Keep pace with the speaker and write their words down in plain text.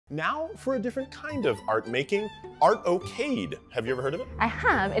Now for a different kind of art making, ArtoCade. Have you ever heard of it? I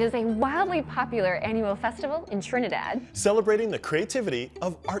have. It is a wildly popular annual festival in Trinidad, celebrating the creativity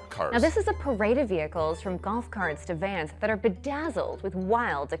of art cars. Now this is a parade of vehicles from golf carts to vans that are bedazzled with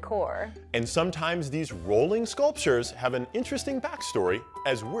wild decor. And sometimes these rolling sculptures have an interesting backstory,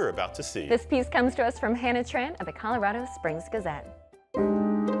 as we're about to see. This piece comes to us from Hannah Tran of the Colorado Springs Gazette.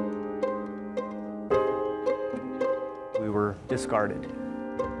 We were discarded.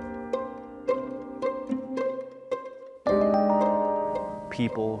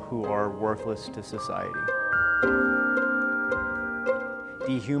 People who are worthless to society.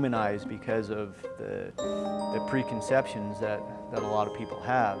 Dehumanized because of the preconceptions that a lot of people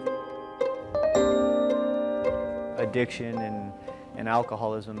have. Addiction and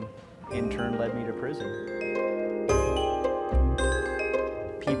alcoholism in turn led me to prison.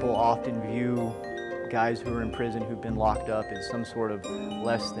 People often view guys who are in prison who've been locked up as some sort of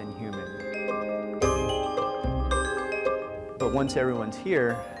less than human. But once everyone's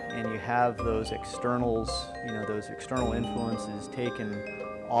here and you have those externals, those external influences taken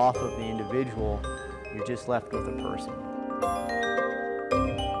off of the individual, you're just left with a person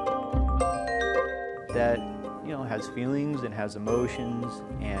that, has feelings and has emotions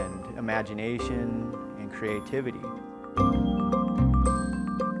and imagination and creativity.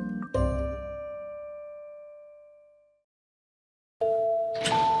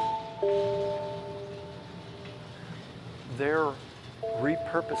 They're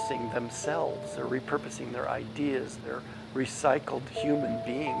repurposing themselves, they're repurposing their ideas, they're recycled human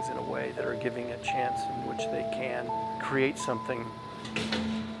beings in a way that are giving a chance in which they can create something.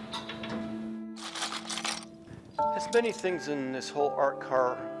 As many things in this whole art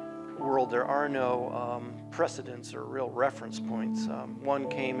car world, there are no precedents or real reference points. One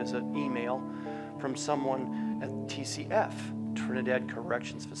came as an email from someone at TCF, Trinidad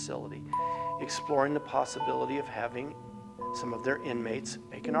Corrections Facility, exploring the possibility of having some of their inmates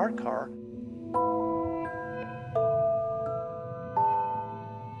make an art car.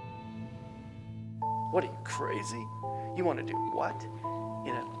 What are you, crazy? You want to do what?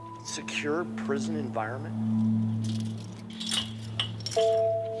 In a secure prison environment?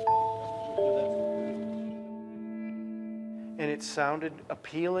 And it sounded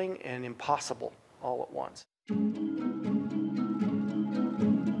appealing and impossible all at once.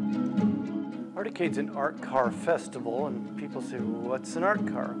 ArtoCade's an art car festival, and people say, well, what's an art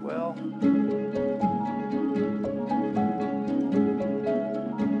car? Well,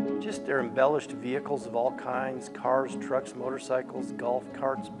 just they're embellished vehicles of all kinds, cars, trucks, motorcycles, golf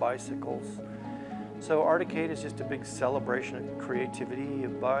carts, bicycles. So ArtoCade is just a big celebration of creativity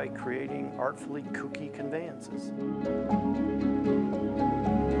by creating artfully kooky conveyances.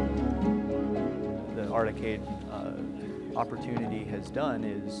 The ArtoCade opportunity has done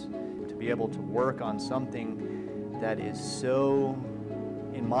is to be able to work on something that is so,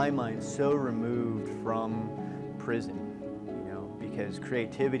 in my mind, so removed from prison, because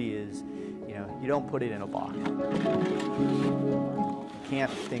creativity is, you don't put it in a box. You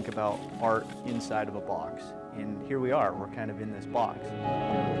can't think about art inside of a box. And here we are, we're kind of in this box.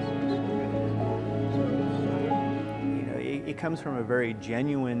 It comes from a very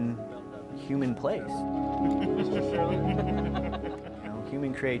genuine human place.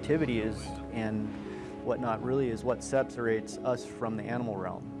 Human creativity is, and whatnot, really is what separates us from the animal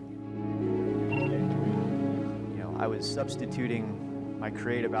realm. I was substituting my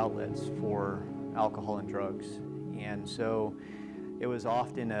creative outlets for alcohol and drugs, and so it was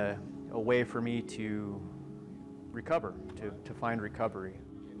often a way for me to recover, to find recovery.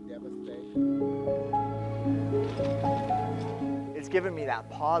 It's given me that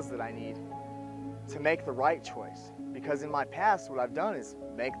pause that I need to make the right choice. Because in my past, what I've done is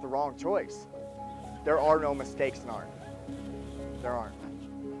make the wrong choice. There are no mistakes in art. There aren't.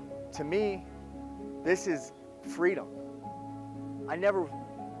 To me, this is freedom. I never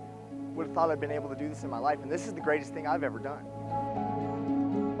would have thought I'd been able to do this in my life, and this is the greatest thing I've ever done.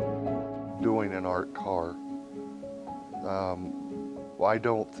 Doing an art car, I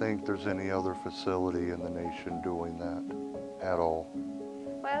don't think there's any other facility in the nation doing that at all.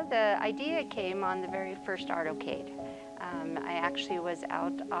 Well, the idea came on the very first ArtoCade. I actually was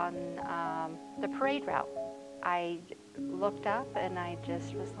out on the parade route. I looked up and I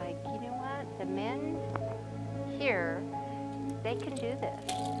just was like, you know what? The men here, they can do this.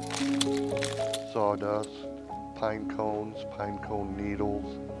 Sawdust, pine cones, pine cone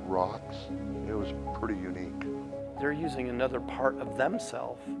needles, rocks. It was pretty unique. They're using another part of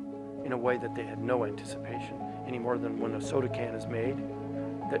themselves in a way that they had no anticipation, any more than when a soda can is made,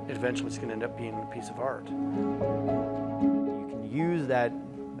 that eventually it's going to end up being a piece of art. You can use that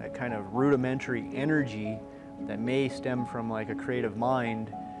that kind of rudimentary energy that may stem from like a creative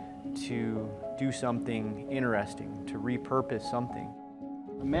mind to do something interesting, to repurpose something.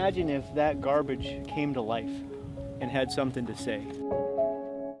 Imagine if that garbage came to life and had something to say.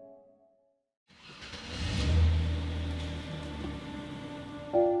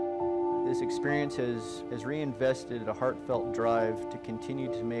 This experience has reinvested a heartfelt drive to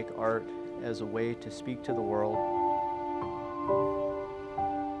continue to make art as a way to speak to the world,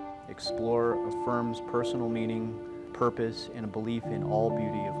 explore, affirms personal meaning, purpose, and a belief in all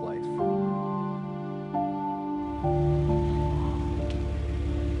beauty of life.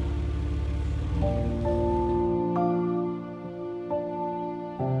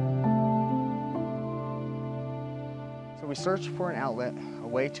 So we search for an outlet, a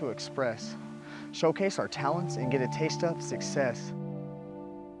way to express, showcase our talents, and get a taste of success.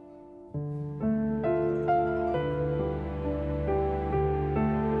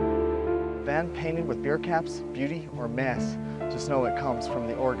 Van painted with beer caps, beauty, or mess, just know it comes from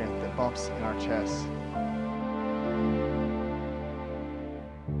the organ that bumps in our chests.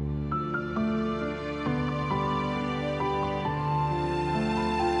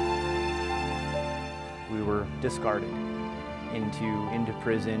 We were discarded into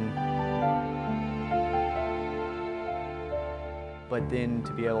prison. But then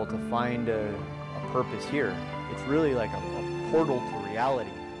to be able to find a purpose here, it's really like a portal to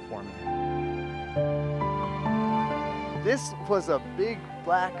reality for me. This was a big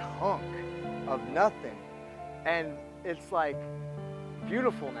black hunk of nothing, and it's like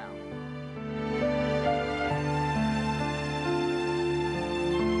beautiful now.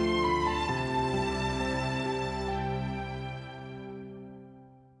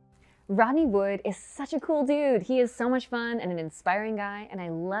 Rodney Wood is such a cool dude. He is so much fun and an inspiring guy, and I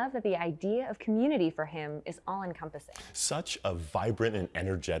love that the idea of community for him is all-encompassing. Such a vibrant and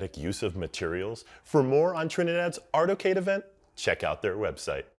energetic use of materials. For more on Trinidad's ArtoCade event, check out their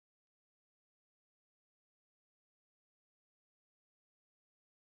website.